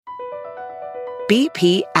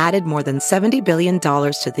BP added more than $70 billion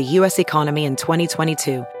to the U.S. economy in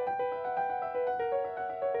 2022.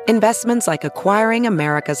 Investments like acquiring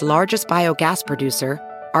America's largest biogas producer,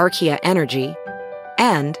 Archaea Energy,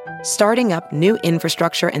 and starting up new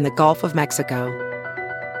infrastructure in the Gulf of Mexico.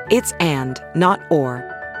 It's and, not or.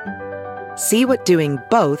 See what doing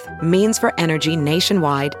both means for energy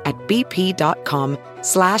nationwide at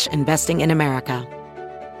bp.com/investing in America.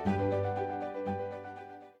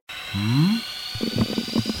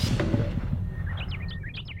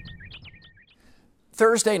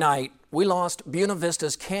 Thursday night, we lost Buena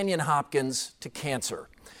Vista's Kenyon Hopkins to cancer.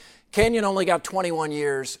 Kenyon only got 21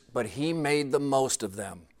 years, but he made the most of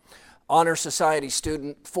them. Honor Society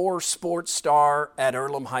student, 4-sports star at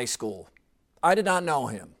Earlham High School. I did not know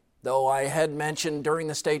him, though I had mentioned during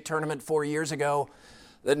the state tournament 4 years ago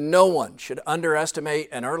that no one should underestimate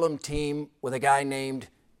an Earlham team with a guy named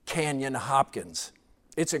Kenyon Hopkins.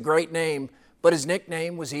 It's a great name, but his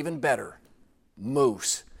nickname was even better,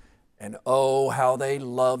 Moose. And oh, how they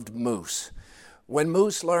loved Moose. When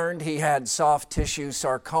Moose learned he had soft tissue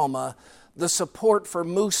sarcoma, the support for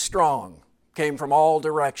Moose Strong came from all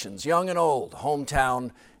directions, young and old, hometown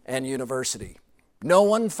and university. No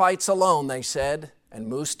one fights alone, they said, and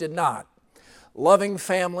Moose did not. Loving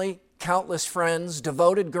family, countless friends,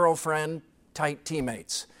 devoted girlfriend, tight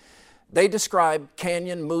teammates. They described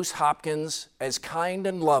Kenyon Moose Hopkins as kind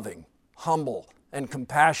and loving, humble and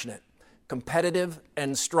compassionate, competitive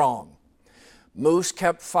and strong. Moose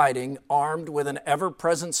kept fighting, armed with an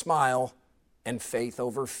ever-present smile and faith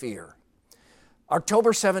over fear.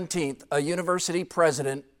 October 17th, a university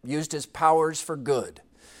president used his powers for good.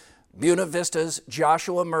 Buena Vista's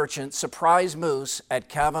Joshua Merchant surprised Moose at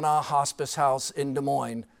Kavanaugh Hospice House in Des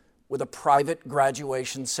Moines with a private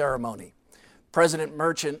graduation ceremony. President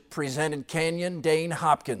Merchant presented Kenyon Dane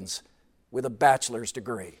Hopkins with a bachelor's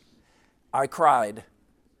degree. I cried.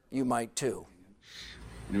 You might too.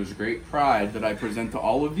 And it was a great pride that I present to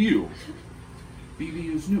all of you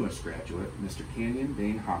BVU's newest graduate, Mr. Kenyon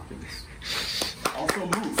Dane Hopkins. Also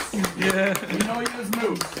Moose. Yeah. We know he is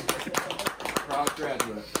Moose. Proud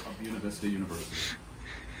graduate of Buena Vista University.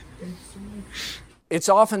 It's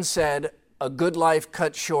often said a good life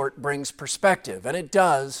cut short brings perspective, and it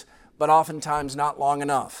does, but oftentimes not long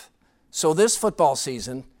enough. So this football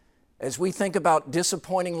season, as we think about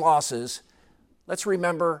disappointing losses, let's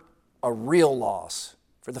remember a real loss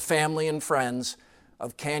for the family and friends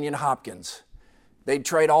of Kenyon Hopkins. They'd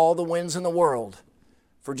trade all the wins in the world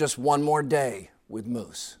for just one more day with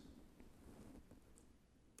Moose.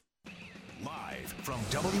 Live from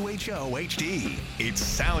WHO HD, it's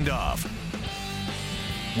Soundoff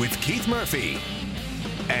with Keith Murphy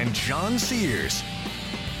and John Sears,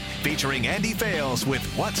 featuring Andy Fales with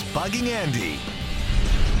What's Bugging Andy.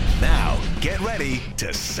 Now, get ready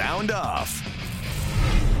to sound off.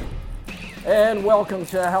 And welcome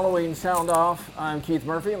to Halloween Sound Off. I'm Keith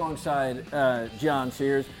Murphy alongside John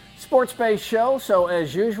Sears. Sports-based show, so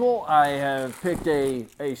as usual, I have picked a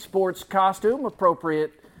sports costume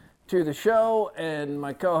appropriate to the show, and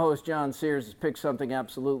my co-host John Sears has picked something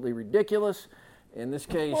absolutely ridiculous. In this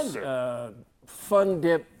case, Fun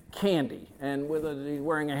Dip candy, and he's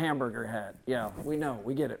wearing a hamburger hat. Yeah, we know,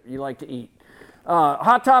 we get it. You like to eat.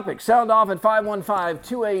 Hot topic, sound off at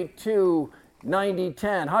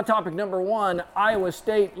 515-282-9010. Hot topic number one, Iowa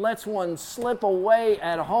State lets one slip away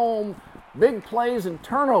at home. Big plays and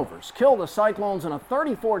turnovers kill the Cyclones in a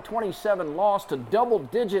 34-27 loss to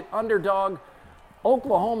double-digit underdog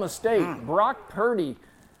Oklahoma State. Brock Purdy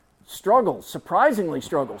surprisingly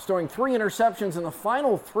struggles, throwing 3 interceptions in the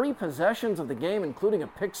final 3 possessions of the game, including a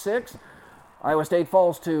pick 6. Iowa State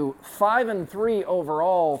falls to 5-3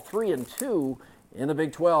 overall, 3-2 in the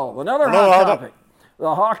Big 12. Another hot topic. The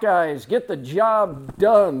Hawkeyes get the job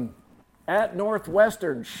done at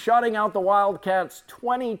Northwestern, shutting out the Wildcats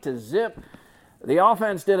 20-0. The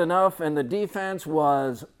offense did enough, and the defense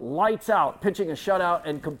was lights out, pitching a shutout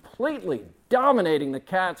and completely dominating the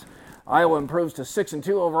Cats. Iowa improves to 6-2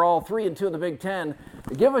 overall, 3-2 in the Big Ten.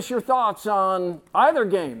 Give us your thoughts on either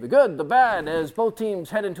game, the good, the bad, as both teams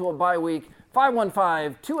head into a bye week.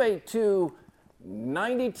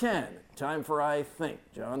 515-282-9010. Time for I Think.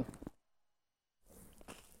 John?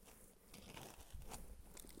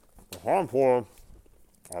 Time for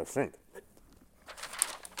I Think.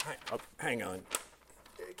 Hang on.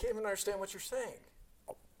 I can't even understand what you're saying.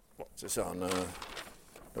 Is this on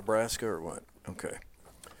Nebraska or what? Okay.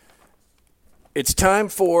 It's time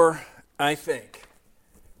for I Think.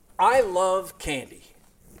 I love candy.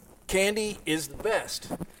 Candy is the best.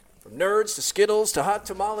 From Nerds to Skittles to Hot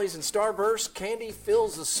Tamales and Starburst, candy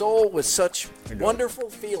fills the soul with such wonderful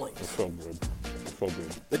feelings. It's so good. baseball game.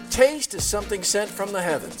 The taste is something sent from the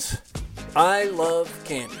heavens. I love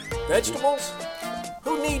candy. Vegetables?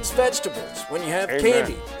 Who needs vegetables when you have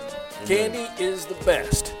candy? Candy is the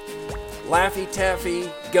best. Laffy Taffy,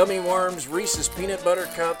 gummy worms, Reese's peanut butter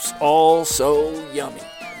cups, all so yummy.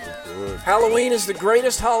 Halloween is the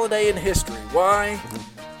greatest holiday in history. Why?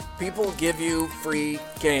 People give you free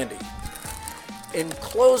candy. In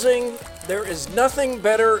closing, there is nothing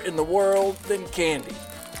better in the world than candy,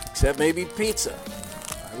 except maybe pizza.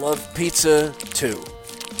 I love pizza too.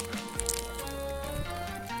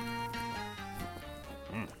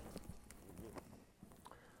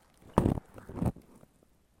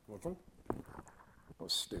 What's one? That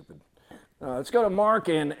was stupid. Let's go to Mark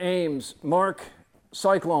in Ames. Mark,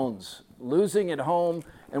 Cyclones losing at home,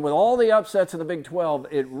 and with all the upsets in the Big 12,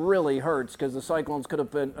 it really hurts because the Cyclones could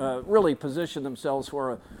have been really positioned themselves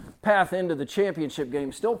for a path into the championship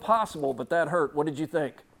game. Still possible, but that hurt. What did you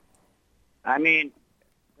think? I mean,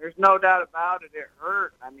 there's no doubt about it. It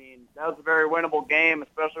hurt. I mean, that was a very winnable game,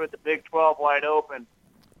 especially with the Big 12 wide open.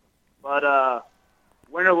 But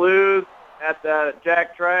win or lose at the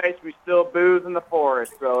Jack Trice, we still booze in the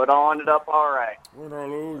forest, so it all ended up all right. Win or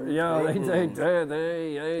lose. Yeah,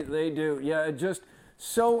 they do. Yeah, it just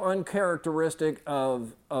so uncharacteristic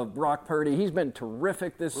of Brock Purdy. He's been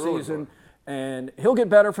terrific this season, and he'll get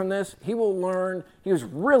better from this. He will learn. He was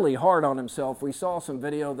really hard on himself. We saw some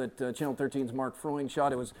video that Channel 13's Mark Freund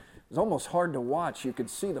shot. It was almost hard to watch. You could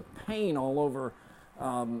see the pain all over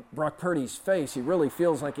Brock Purdy's face. He really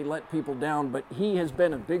feels like he let people down, but he has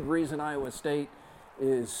been a big reason Iowa State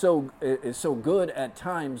is so good at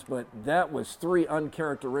times, but that was 3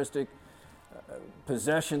 uncharacteristic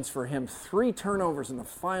possessions for him. 3 turnovers in the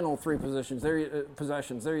final 3 possessions.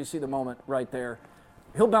 There you see the moment right there.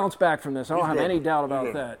 He'll bounce back from this. I don't have any doubt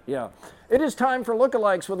about that. Yeah. It is time for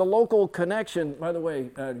lookalikes with a local connection. By the way,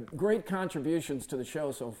 great contributions to the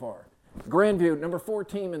show so far. Grandview, number 4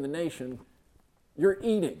 team in the nation. You're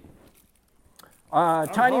eating.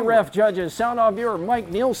 Tiny Ref judges. Soundoff viewer Mike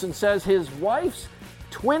Nielsen says his wife's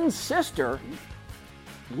twin sister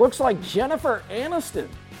looks like Jennifer Aniston.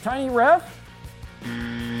 Tiny Ref?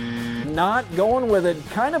 Not going with it.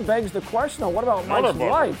 Kind of begs the question, though, what about Mike's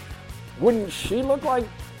wife? Wouldn't she look like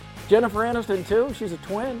Jennifer Aniston, too? She's a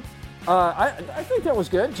twin. I think that was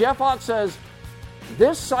good. Jeff Ott says,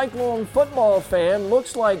 this Cyclone football fan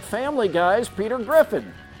looks like Family Guy's Peter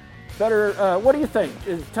Griffin. Better, what do you think?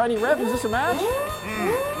 Is Tiny Ref, is this a match?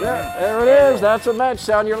 Yeah, there it is. That's a match.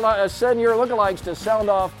 Send your lookalikes to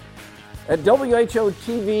Soundoff at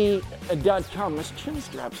WHOTV.com. This chin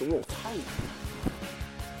strap's a little tight.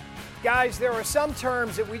 Guys, there are some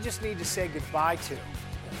terms that we just need to say goodbye to.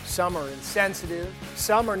 Some are insensitive,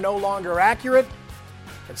 some are no longer accurate,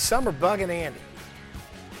 and some are bugging Andy.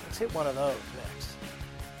 Let's hit one of those next.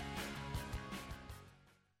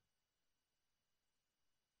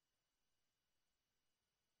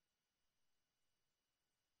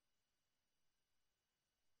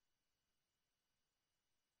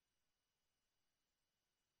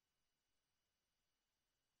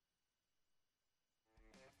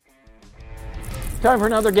 Time for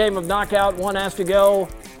another game of knockout. One has to go.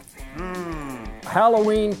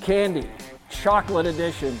 Halloween candy, chocolate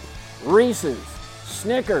edition, Reese's,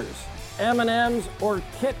 Snickers, M&M's, or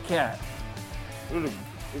Kit Kat.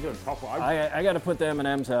 I got to put the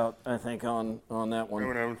M&M's out, I think, on that one.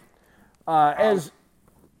 M&M's.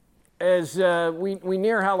 As we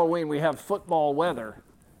near Halloween, we have football weather,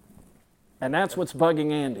 and that's what's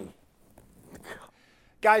bugging Andy.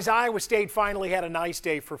 Guys, Iowa State finally had a nice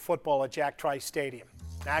day for football at Jack Trice Stadium.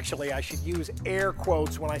 Actually, I should use air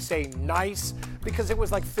quotes when I say nice because it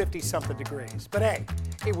was like 50-something degrees. But hey,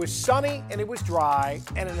 it was sunny and it was dry,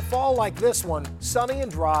 and in a fall like this one, sunny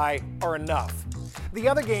and dry are enough. The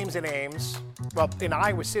other games in Ames, well, in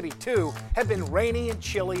Iowa City too, have been rainy and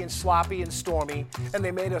chilly and sloppy and stormy, and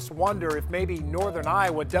they made us wonder if maybe northern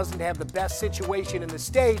Iowa doesn't have the best situation in the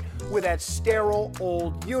state with that sterile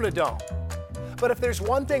old Unidome. But if there's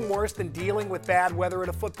one thing worse than dealing with bad weather at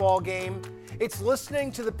a football game, it's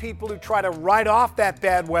listening to the people who try to write off that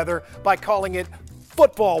bad weather by calling it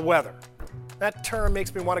football weather. That term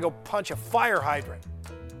makes me want to go punch a fire hydrant.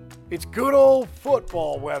 It's good old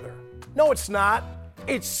football weather. No, it's not.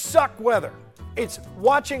 It's suck weather. It's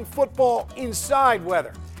watching football inside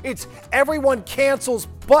weather. It's everyone cancels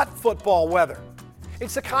but football weather.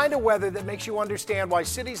 It's the kind of weather that makes you understand why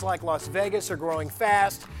cities like Las Vegas are growing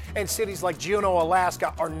fast and cities like Juneau,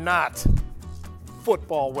 Alaska are not.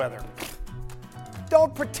 Football weather.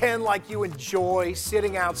 Don't pretend like you enjoy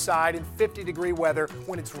sitting outside in 50-degree weather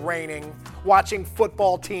when it's raining, watching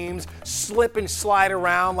football teams slip and slide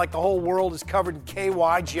around like the whole world is covered in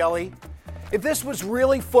KY jelly. If this was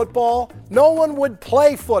really football, no one would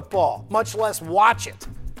play football, much less watch it.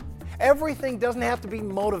 Everything doesn't have to be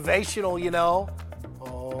motivational, you know.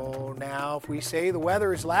 Oh, now if we say the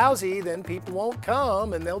weather is lousy, then people won't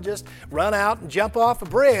come and they'll just run out and jump off a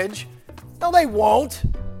bridge. No, they won't.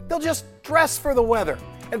 They'll just dress for the weather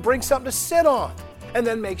and bring something to sit on, and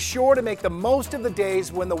then make sure to make the most of the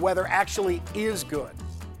days when the weather actually is good.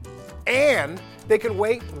 And they can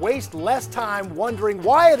waste less time wondering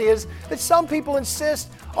why it is that some people insist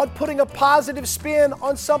on putting a positive spin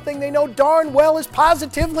on something they know darn well is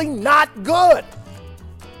positively not good.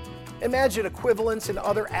 Imagine equivalents in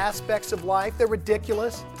other aspects of life. They're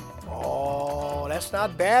ridiculous. Oh, that's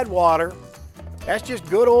not bad water. That's just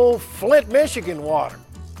good old Flint, Michigan water.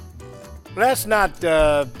 That's not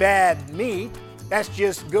bad meat. That's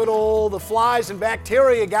just good old the flies and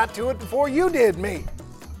bacteria got to it before you did meat.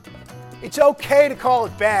 It's okay to call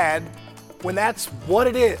it bad when that's what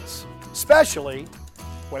it is, especially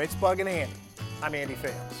when it's bugging Andy. I'm Andy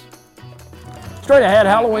Fales. Straight ahead,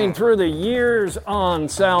 Halloween through the years on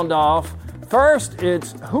Soundoff. First,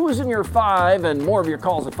 it's Who's in Your Five, and more of your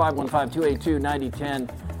calls at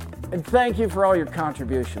 515-282-9010. And thank you for all your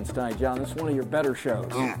contributions tonight, John. This is one of your better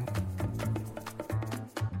shows.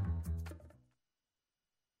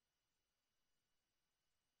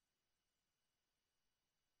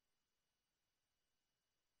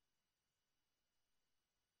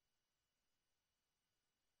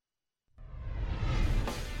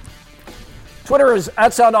 Twitter is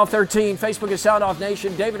at Soundoff13. Facebook is Soundoff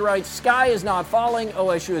Nation. David writes, sky is not falling.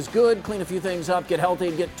 OSU is good. Clean a few things up. Get healthy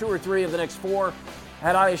and get 2 or 3 of the next 4.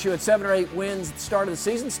 Had ISU at 7 or 8 wins at the start of the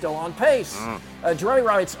season. Still on pace. Dre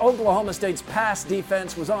writes, Oklahoma State's pass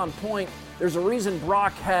defense was on point. There's a reason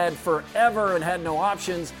Brock had forever and had no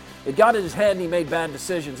options. It got in his head and he made bad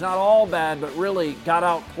decisions. Not all bad, but really got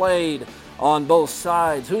outplayed on both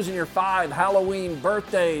sides. Who's in your 5 Halloween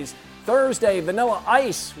birthdays? Thursday, Vanilla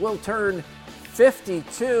Ice will turn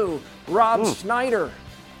 52. Rob Schneider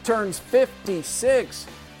turns 56.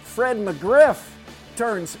 Fred McGriff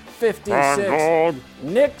turns 56.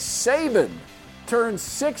 Nick Saban turns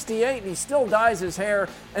 68, and he still dyes his hair.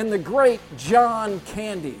 And the great John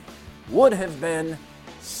Candy would have been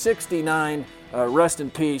 69. Rest in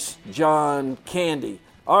peace, John Candy.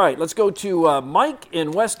 All right, let's go to Mike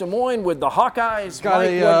in West Des Moines with the Hawkeyes. Got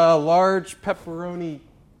Mike, a large pepperoni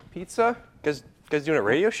pizza. Guys doing a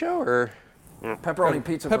radio show or? pepperoni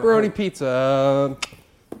pizza. Pepperoni pizza.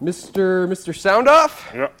 Mr.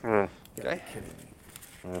 Soundoff? Yeah. Okay.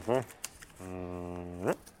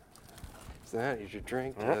 What's that? Here's your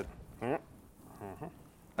drink. $1?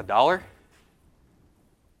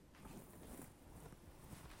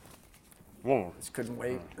 Just couldn't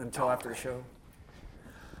wait until after the show.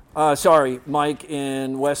 Sorry, Mike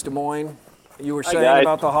in West Des Moines. You were saying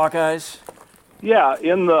about the Hawkeyes? Yeah,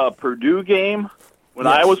 in the Purdue game, when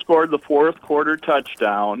Yes. Iowa scored the fourth quarter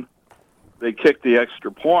touchdown, they kicked the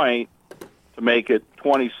extra point to make it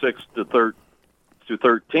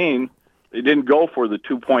 26-13. They didn't go for the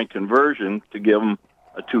 2-point conversion to give them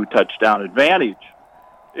a 2-touchdown advantage.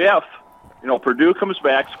 If Purdue comes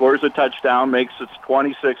back, scores a touchdown, makes it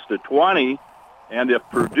 26-20, and if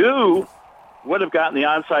Purdue would have gotten the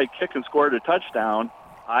onside kick and scored a touchdown,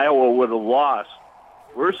 Iowa would have lost.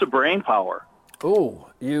 Where's the brain power? Oh,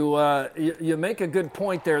 you make a good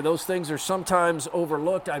point there. Those things are sometimes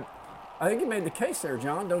overlooked. I think you made the case there,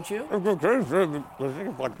 John, don't you? All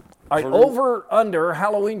right, over, under,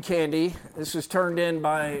 Halloween candy. This was turned in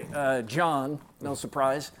by John, no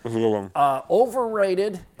surprise.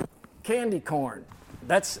 Overrated candy corn.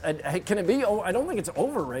 Can it be, I don't think it's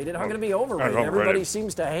overrated. How can it be overrated? Everybody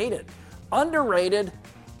seems to hate it. Underrated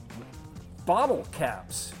bottle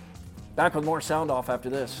caps. Back with more Sound Off after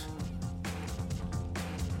this.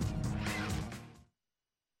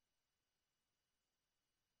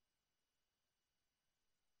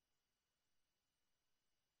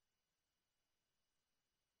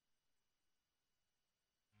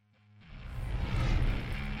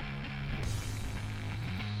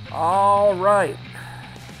 All right.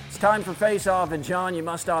 It's time for Face Off, and John, you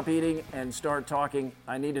must stop eating and start talking.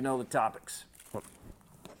 I need to know the topics.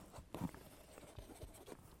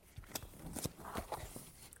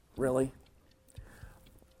 Really?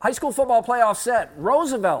 High school football playoff set.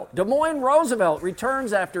 Des Moines Roosevelt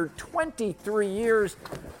returns after 23 years,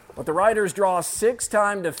 but the Riders draw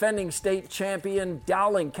 6-time defending state champion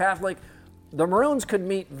Dowling Catholic. The Maroons could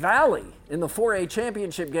meet Valley in the 4A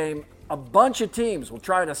championship game. A bunch of teams will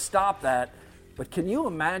try to stop that, but can you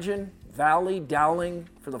imagine Valley Dowling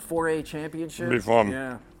for the 4A championship? It'd be fun.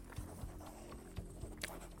 Yeah.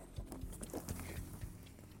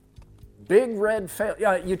 Big Red fail.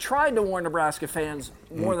 Yeah, you tried to warn Nebraska fans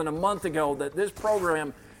more than a month ago that this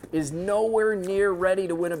program is nowhere near ready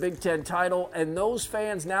to win a Big Ten title, and those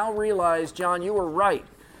fans now realize, John, you were right.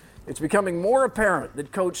 It's becoming more apparent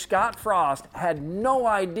that Coach Scott Frost had no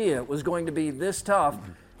idea it was going to be this tough.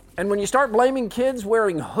 And when you start blaming kids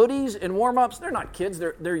wearing hoodies in warm-ups, they're not kids,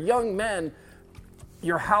 they're young men,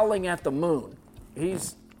 you're howling at the moon.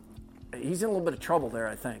 He's in a little bit of trouble there,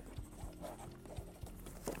 I think.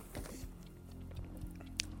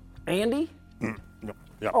 Andy?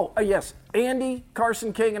 Yeah. Oh, yes. Andy,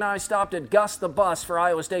 Carson King, and I stopped at Gus the Bus for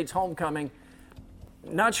Iowa State's homecoming.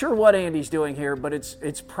 Not sure what Andy's doing here, but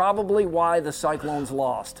it's probably why the Cyclones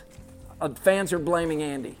lost. Fans are blaming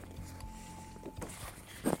Andy.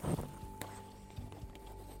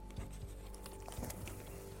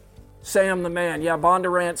 Sam the man. Yeah,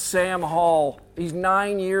 Bondurant, Sam Hall. He's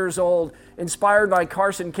 9 years old. Inspired by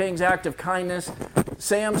Carson King's act of kindness.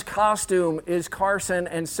 Sam's costume is Carson,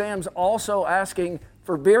 and Sam's also asking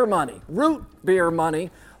for beer money, root beer money.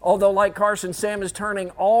 Although, like Carson, Sam is turning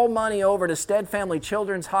all money over to Stead Family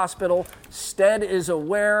Children's Hospital. Stead is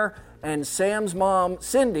aware, and Sam's mom,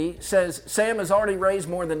 Cindy, says Sam has already raised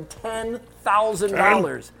more than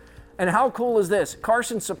 $10,000. And how cool is this?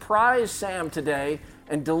 Carson surprised Sam today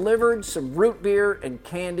and delivered some root beer and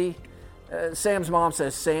candy. Sam's mom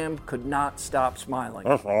says Sam could not stop smiling.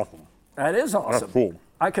 That's awesome. That is awesome. That's cool.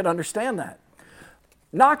 I could understand that.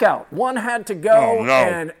 Knockout. One had to go, Oh, no.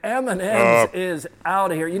 and M&M's is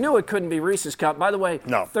out of here. You knew it couldn't be Reese's Cup. By the way,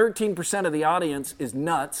 No. 13% of the audience is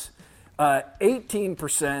nuts.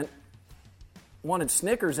 18% wanted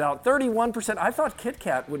Snickers out. 31%. I thought Kit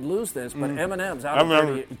Kat would lose this, but M&M's out of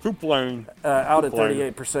 38. Too plain. Out at Too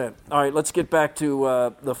plain. 38%. All right, let's get back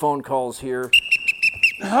to the phone calls here.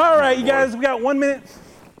 All right, you guys, we got 1 minute.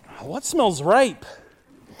 What smells ripe?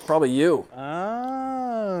 Probably you.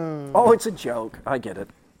 Oh, it's a joke. I get it.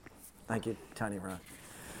 Thank you, Tiny Ron.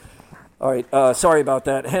 All right, sorry about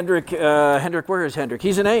that. Hendrick, where is Hendrick?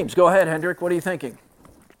 He's in Ames. Go ahead, Hendrick. What are you thinking?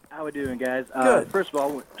 How we doing, guys? Good. First of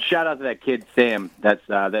all, shout out to that kid, Sam.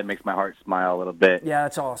 That makes my heart smile a little bit. Yeah,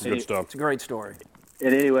 it's awesome. Good stuff. It's a great story.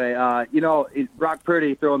 And anyway, Brock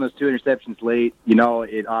Purdy throwing those 2 interceptions late,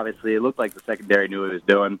 it looked like the secondary knew what it was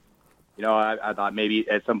doing. I thought maybe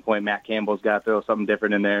at some point Matt Campbell's got to throw something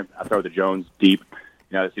different in there. I throw the Jones deep.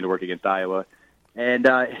 It seemed to work against Iowa. And,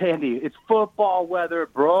 Andy, it's football weather,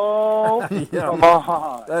 bro. Come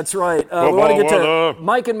on. That's right. We want to get to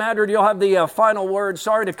Mike and Madrid. You'll have the final word.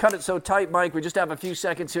 Sorry to cut it so tight, Mike. We just have a few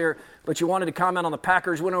seconds here. But you wanted to comment on the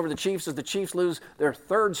Packers win over the Chiefs as the Chiefs lose their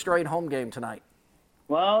 3rd straight home game tonight.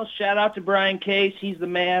 Well, shout out to Brian Case. He's the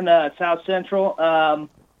man at South Central.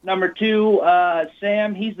 Number 2,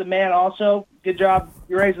 Sam, he's the man also. Good job.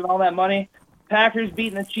 You're raising all that money. Packers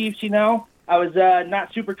beating the Chiefs, I was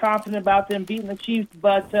not super confident about them beating the Chiefs,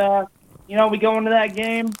 but, we go into that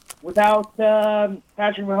game without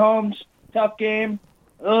Patrick Mahomes. Tough game.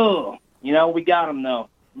 We got them, though.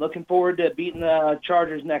 Looking forward to beating the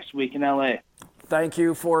Chargers next week in L.A. Thank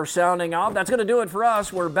you for sounding off. That's going to do it for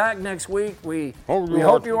us. We're back next week. We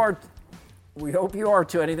hope you are. We hope you are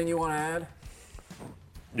too. Anything you want to add?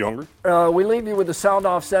 You hungry? We leave you with the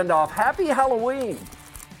Soundoff send-off. Happy Halloween.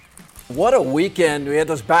 What a weekend. We had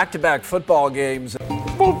those back-to-back football games.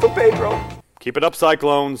 Vote for Pedro. Keep it up,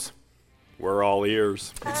 Cyclones. We're all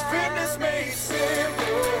ears.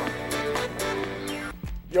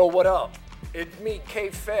 Yo, what up? It's me,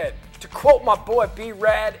 K-Fed. To quote my boy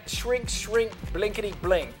B-Rad, shrink, shrink, blinkety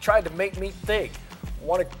blink. Tried to make me think.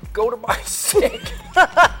 Want to go to my sink.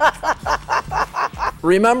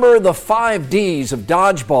 Remember the 5 Ds of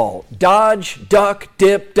dodgeball. Dodge, duck,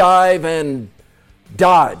 dip, dive, and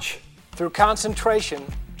dodge. Through concentration,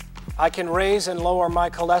 I can raise and lower my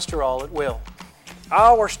cholesterol at will.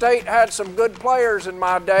 Our state had some good players in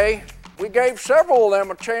my day. We gave several of them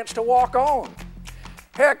a chance to walk on.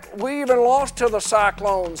 Heck, we even lost to the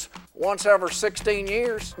Cyclones once every 16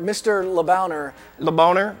 years. Mr. LeBowner.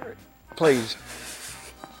 LeBoner, please.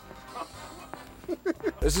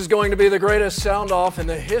 This is going to be the greatest sound-off in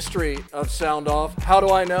the history of sound-off. How do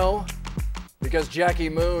I know? Because Jackie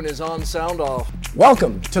Moon is on sound-off.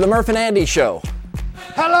 Welcome to the Murph and Andy Show.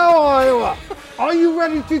 Hello, Iowa. Are you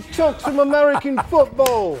ready to talk some American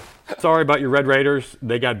football? Sorry about your Red Raiders.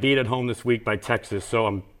 They got beat at home this week by Texas, so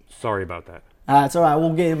I'm sorry about that. It's all right.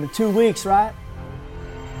 We'll get him in 2 weeks, right?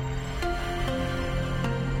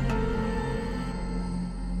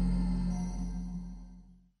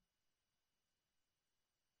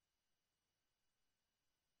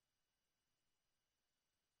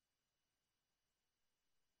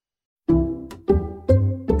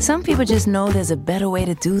 Some people just know there's a better way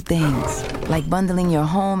to do things, like bundling your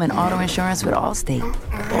home and auto insurance with Allstate,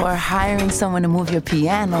 or hiring someone to move your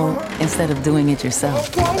piano instead of doing it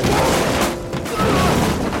yourself.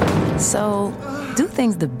 So, do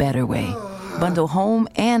things the better way. Bundle home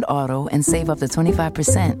and auto and save up to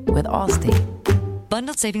 25% with Allstate.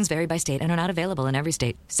 Bundled savings vary by state and are not available in every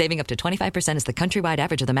state. Saving up to 25% is the countrywide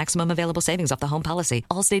average of the maximum available savings off the home policy.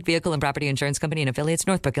 Allstate Vehicle and Property Insurance Company and affiliates,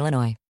 Northbrook, Illinois.